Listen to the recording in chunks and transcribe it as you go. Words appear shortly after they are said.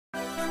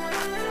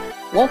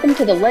Welcome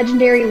to the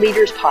Legendary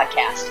Leaders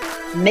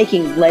Podcast,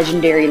 Making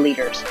Legendary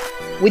Leaders,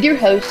 with your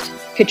host,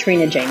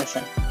 Katrina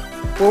Jameson,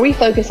 where we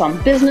focus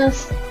on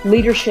business,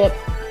 leadership,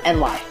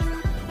 and life.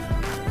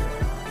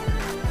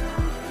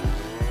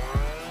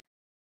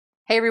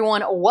 Hey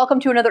everyone, welcome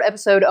to another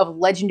episode of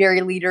Legendary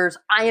Leaders.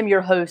 I am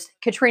your host,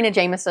 Katrina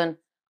Jameson.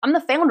 I'm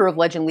the founder of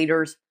Legend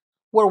Leaders,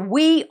 where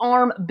we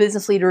arm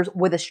business leaders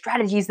with the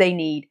strategies they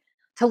need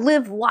to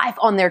live life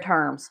on their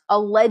terms, a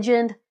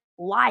legend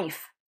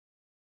life.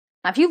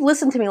 Now, if you've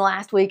listened to me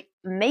last week,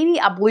 maybe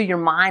I blew your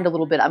mind a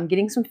little bit. I'm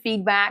getting some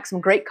feedback, some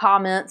great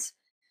comments,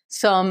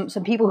 some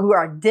people who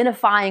are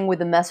identifying with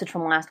the message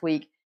from last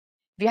week.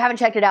 If you haven't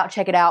checked it out,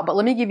 check it out. But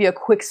let me give you a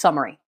quick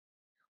summary.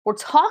 We're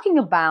talking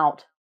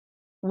about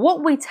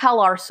what we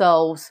tell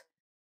ourselves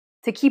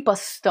to keep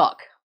us stuck.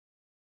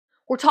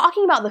 We're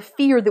talking about the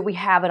fear that we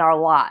have in our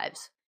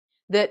lives,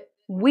 that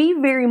we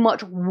very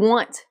much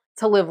want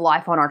to live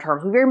life on our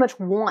terms. We very much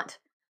want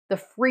the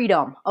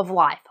freedom of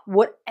life,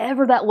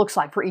 whatever that looks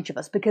like for each of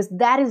us, because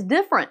that is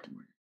different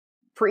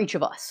for each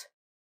of us.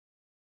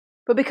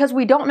 But because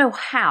we don't know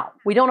how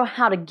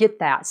to get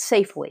that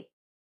safely,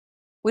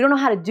 we don't know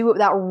how to do it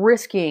without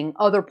risking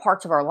other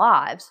parts of our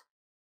lives,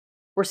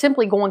 we're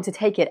simply going to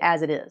take it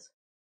as it is.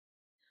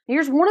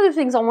 Here's one of the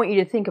things I want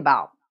you to think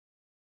about.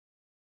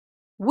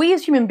 We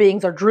as human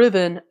beings are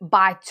driven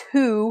by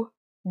two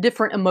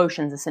different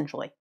emotions,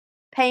 essentially: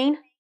 pain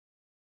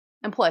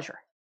and pleasure.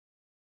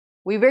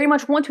 We very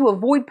much want to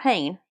avoid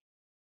pain,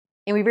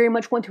 and we very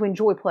much want to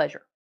enjoy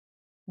pleasure.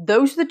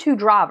 Those are the two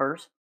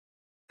drivers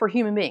for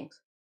human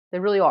beings. They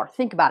really are.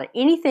 Think about it.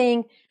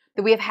 Anything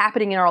that we have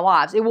happening in our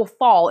lives, it will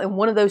fall in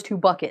one of those two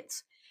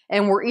buckets.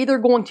 And we're either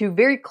going to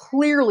very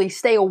clearly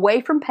stay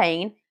away from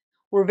pain,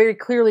 or we're very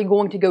clearly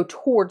going to go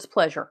towards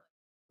pleasure,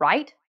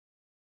 right?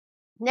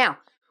 Now,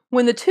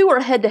 when the two are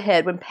head to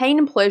head, when pain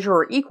and pleasure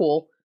are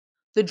equal,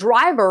 the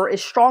driver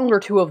is stronger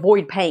to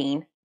avoid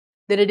pain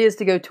than it is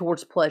to go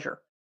towards pleasure.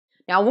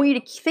 Now, I want you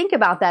to think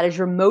about that as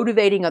you're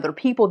motivating other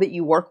people that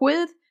you work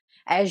with,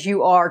 as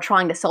you are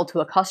trying to sell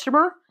to a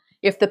customer.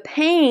 If the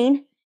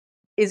pain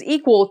is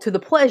equal to the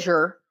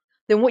pleasure,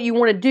 then what you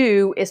want to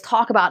do is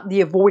talk about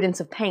the avoidance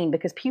of pain,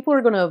 because people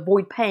are going to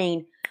avoid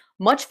pain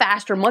much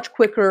faster, much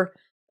quicker,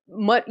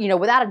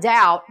 without a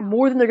doubt,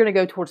 more than they're going to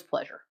go towards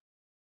pleasure.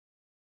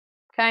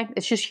 Okay?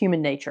 It's just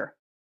human nature.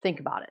 Think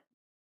about it.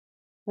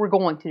 We're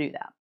going to do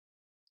that.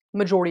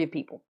 Majority of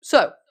people.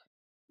 So,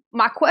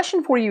 my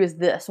question for you is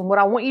this, and what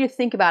I want you to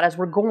think about as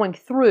we're going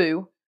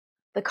through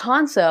the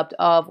concept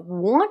of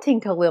wanting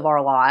to live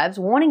our lives,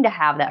 wanting to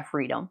have that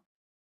freedom,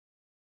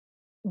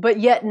 but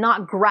yet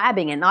not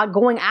grabbing it, not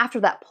going after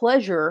that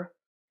pleasure,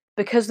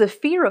 because the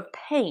fear of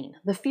pain,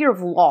 the fear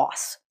of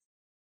loss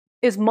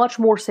is much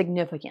more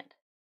significant.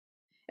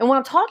 And when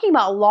I'm talking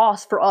about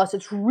loss for us,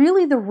 it's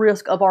really the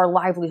risk of our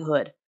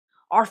livelihood,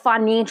 our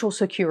financial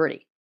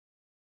security.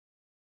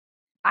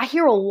 I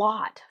hear a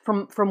lot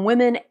from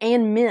women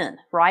and men,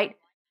 right?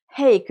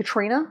 Hey,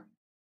 Katrina,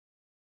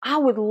 I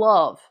would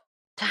love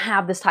to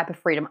have this type of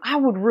freedom. I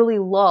would really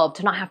love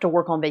to not have to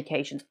work on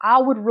vacations.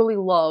 I would really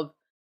love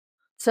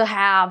to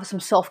have some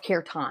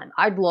self-care time.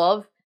 I'd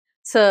love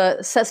to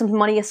set some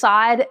money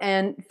aside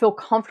and feel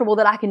comfortable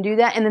that I can do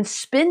that and then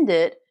spend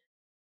it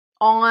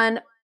on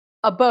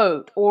a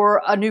boat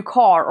or a new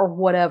car or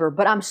whatever.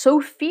 But I'm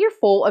so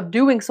fearful of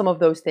doing some of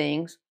those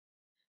things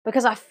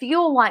because I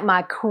feel like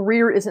my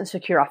career isn't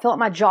secure. I feel like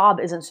my job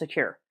isn't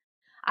secure.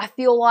 I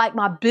feel like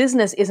my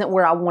business isn't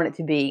where I want it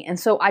to be. And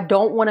so I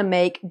don't want to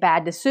make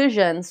bad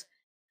decisions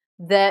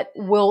that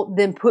will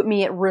then put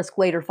me at risk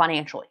later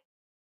financially.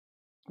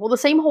 Well, the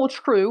same holds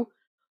true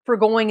for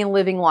going and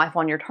living life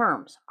on your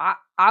terms.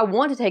 I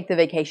want to take the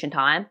vacation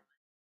time.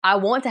 I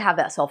want to have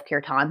that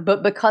self-care time.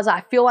 But because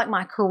I feel like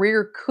my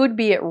career could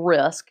be at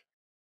risk,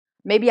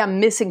 maybe I'm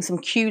missing some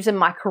cues in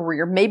my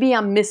career. Maybe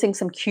I'm missing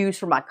some cues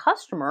for my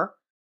customer.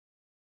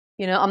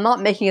 I'm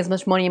not making as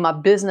much money in my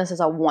business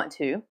as I want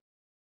to.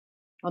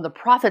 Or the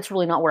profit's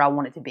really not where I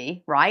want it to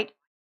be, right?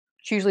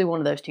 It's usually one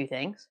of those two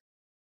things.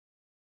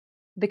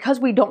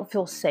 Because we don't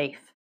feel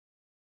safe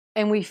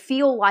and we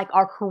feel like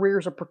our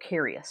careers are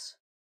precarious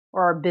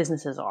or our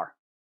businesses are,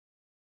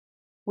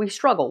 we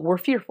struggle, we're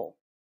fearful.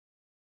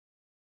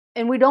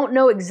 And we don't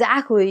know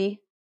exactly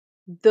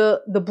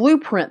the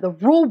blueprint, the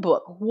rule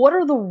book. What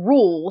are the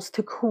rules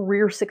to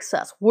career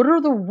success? What are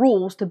the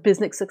rules to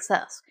business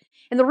success?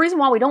 And the reason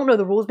why we don't know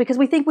the rules is because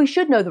we think we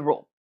should know the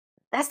rule.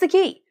 That's the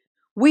key.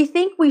 We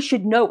think we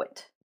should know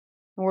it.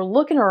 And we're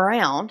looking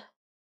around,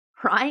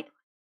 right?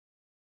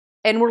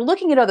 And we're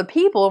looking at other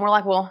people and we're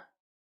like, well,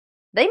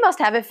 they must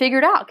have it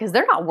figured out because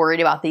they're not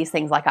worried about these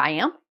things like I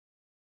am.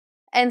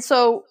 And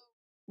so,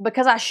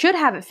 because I should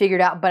have it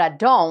figured out, but I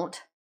don't,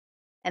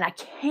 and I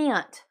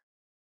can't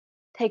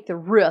take the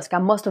risk, I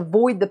must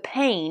avoid the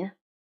pain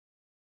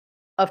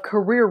of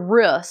career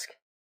risk,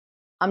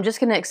 I'm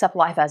just going to accept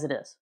life as it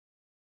is.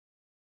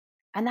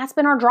 And that's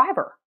been our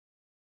driver.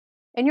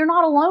 And you're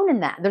not alone in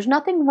that. There's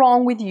nothing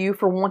wrong with you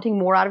for wanting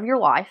more out of your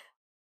life,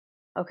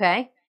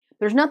 okay?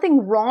 There's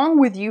nothing wrong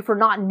with you for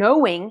not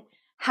knowing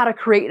how to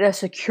create a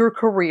secure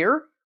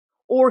career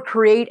or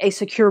create a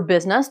secure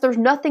business, there's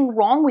nothing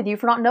wrong with you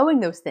for not knowing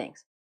those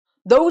things.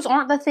 Those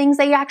aren't the things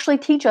they actually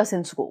teach us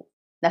in school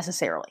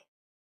necessarily,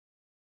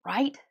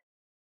 right?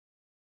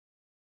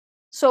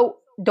 So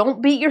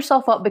don't beat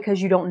yourself up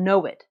because you don't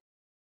know it.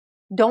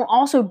 Don't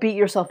also beat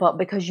yourself up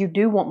because you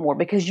do want more,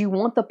 because you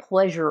want the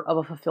pleasure of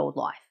a fulfilled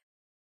life,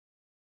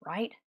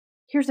 right?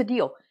 Here's the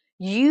deal.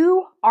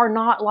 You are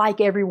not like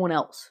everyone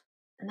else,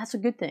 and that's a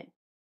good thing.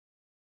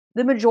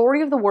 The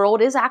majority of the world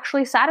is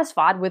actually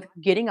satisfied with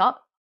getting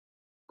up,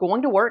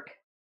 going to work,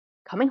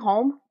 coming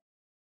home,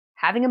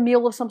 having a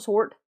meal of some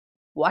sort,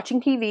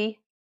 watching TV,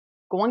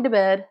 going to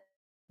bed,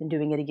 and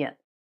doing it again.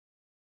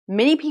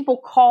 Many people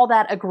call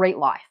that a great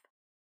life.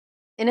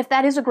 And if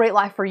that is a great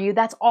life for you,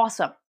 that's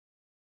awesome.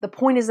 The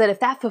point is that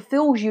if that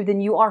fulfills you, then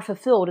you are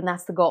fulfilled, and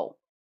that's the goal.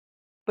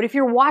 But if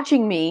you're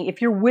watching me,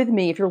 if you're with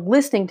me, if you're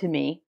listening to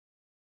me,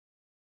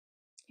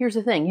 here's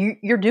the thing.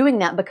 You're doing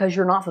that because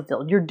you're not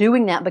fulfilled. You're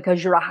doing that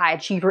because you're a high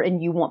achiever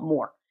and you want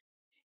more.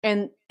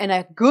 And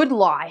a good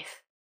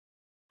life,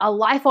 a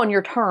life on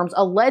your terms,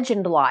 a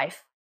legend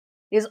life,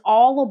 is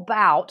all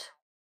about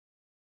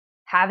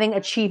having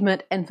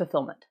achievement and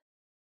fulfillment.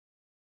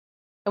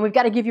 And we've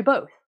got to give you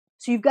both.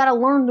 So you've got to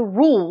learn the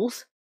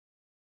rules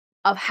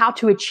of how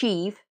to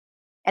achieve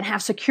and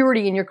have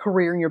security in your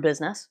career and your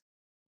business,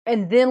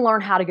 and then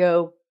learn how to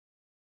go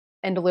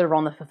and deliver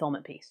on the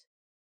fulfillment piece.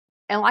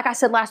 And like I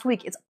said last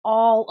week, it's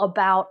all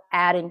about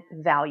adding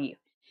value.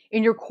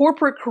 In your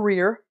corporate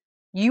career,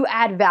 you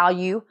add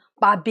value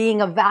by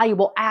being a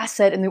valuable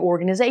asset in the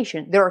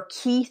organization. There are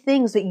key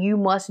things that you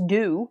must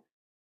do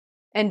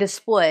and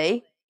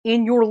display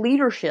in your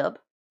leadership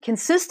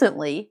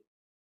consistently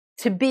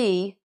to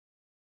be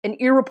an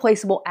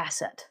irreplaceable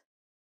asset,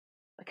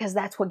 because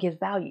that's what gives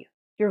value.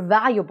 You're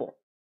valuable.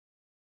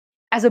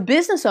 As a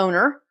business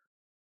owner,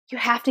 you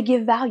have to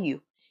give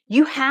value.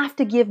 You have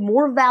to give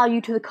more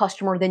value to the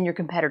customer than your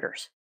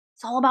competitors.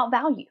 It's all about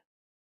value.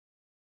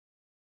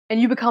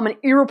 And you become an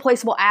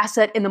irreplaceable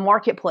asset in the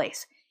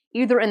marketplace,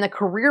 either in the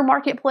career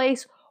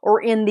marketplace or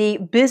in the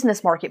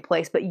business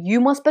marketplace, but you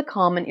must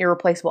become an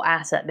irreplaceable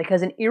asset,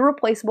 because an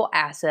irreplaceable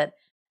asset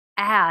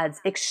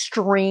adds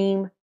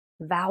extreme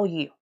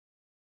value.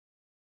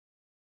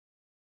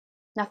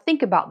 Now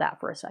think about that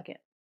for a second.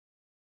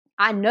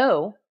 I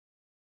know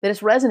that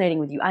it's resonating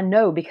with you. I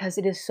know, because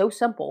it is so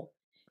simple,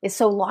 it's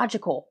so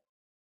logical,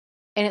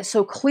 and it's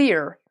so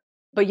clear,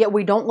 but yet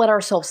we don't let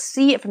ourselves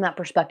see it from that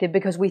perspective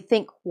because we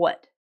think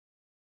what?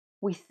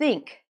 We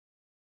think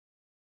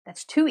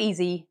that's too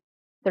easy.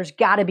 There's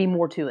got to be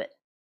more to it.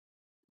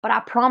 But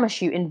I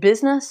promise you, in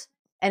business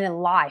and in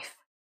life,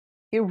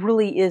 it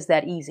really is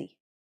that easy.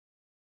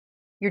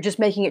 You're just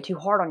making it too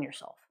hard on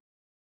yourself.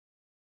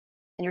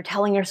 And you're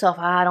telling yourself,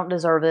 I don't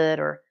deserve it,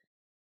 or,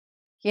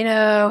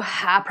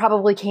 I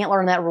probably can't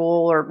learn that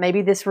rule, or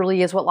maybe this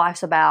really is what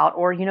life's about,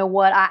 or you know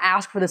what, I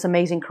asked for this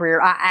amazing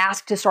career. I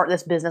asked to start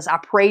this business. I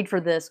prayed for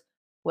this,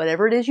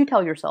 whatever it is you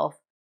tell yourself.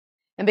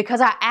 And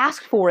because I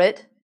asked for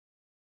it,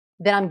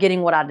 then I'm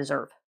getting what I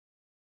deserve.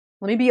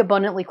 Let me be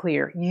abundantly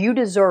clear. You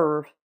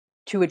deserve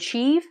to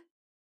achieve,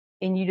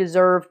 and you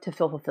deserve to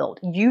feel fulfilled.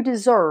 You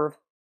deserve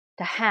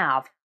to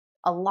have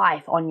a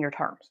life on your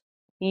terms.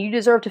 And you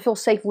deserve to feel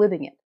safe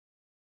living it.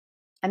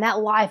 And that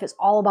life is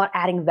all about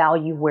adding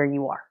value where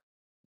you are.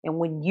 And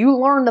when you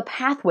learn the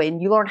pathway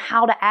and you learn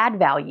how to add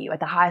value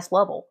at the highest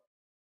level,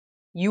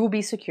 you will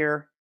be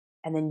secure,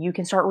 and then you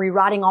can start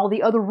rewriting all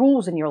the other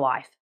rules in your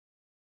life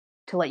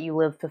to let you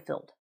live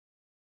fulfilled.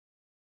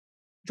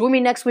 Join me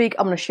next week.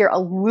 I'm going to share a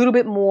little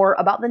bit more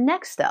about the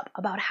next step,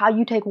 about how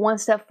you take one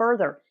step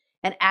further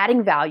and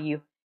adding value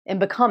and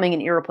becoming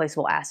an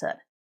irreplaceable asset.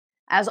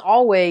 As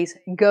always,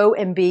 go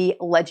and be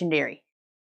legendary.